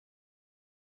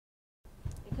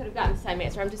could have gotten the same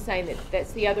answer. I'm just saying that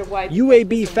that's the other way.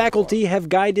 UAB faculty have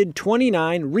guided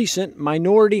 29 recent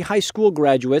minority high school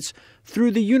graduates through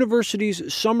the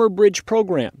university's Summer Bridge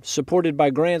program, supported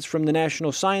by grants from the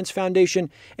National Science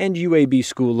Foundation and UAB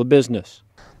School of Business.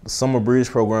 The Summer Bridge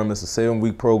program is a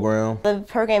 7-week program. The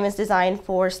program is designed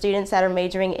for students that are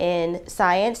majoring in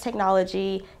science,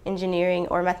 technology, engineering,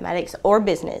 or mathematics, or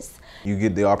business. You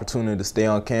get the opportunity to stay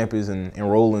on campus and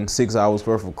enroll in 6 hours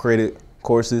worth of credit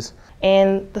courses.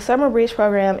 And the Summer Bridge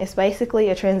program is basically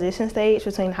a transition stage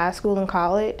between high school and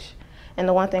college. And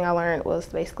the one thing I learned was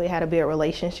basically how to build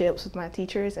relationships with my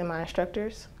teachers and my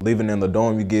instructors. Living in the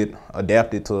dorm, you get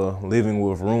adapted to living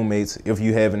with roommates if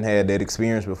you haven't had that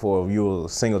experience before, if you're a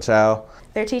single child.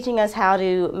 They're teaching us how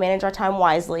to manage our time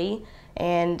wisely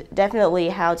and definitely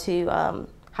how to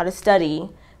study,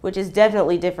 which is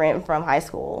definitely different from high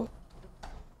school.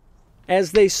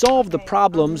 As they solve the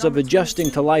problems of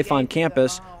adjusting to life on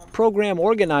campus, program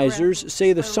organizers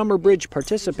say the Summer Bridge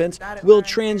participants will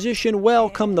transition well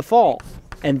come the fall,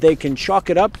 and they can chalk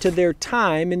it up to their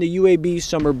time in the UAB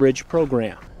Summer Bridge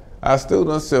program. Our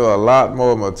students show a lot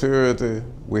more maturity.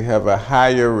 We have a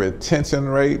higher retention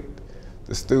rate.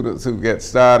 The students who get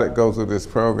started, go through this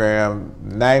program,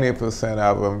 90%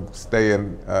 of them stay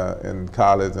in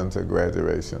college until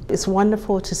graduation. It's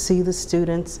wonderful to see the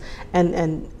students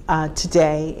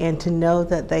today and to know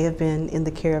that they have been in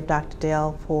the care of Dr.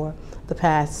 Dell for the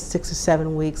past 6 or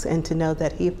 7 weeks, and to know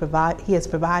that he has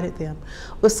provided them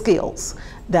with skills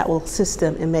that will assist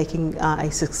them in making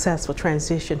a successful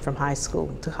transition from high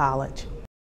school to college.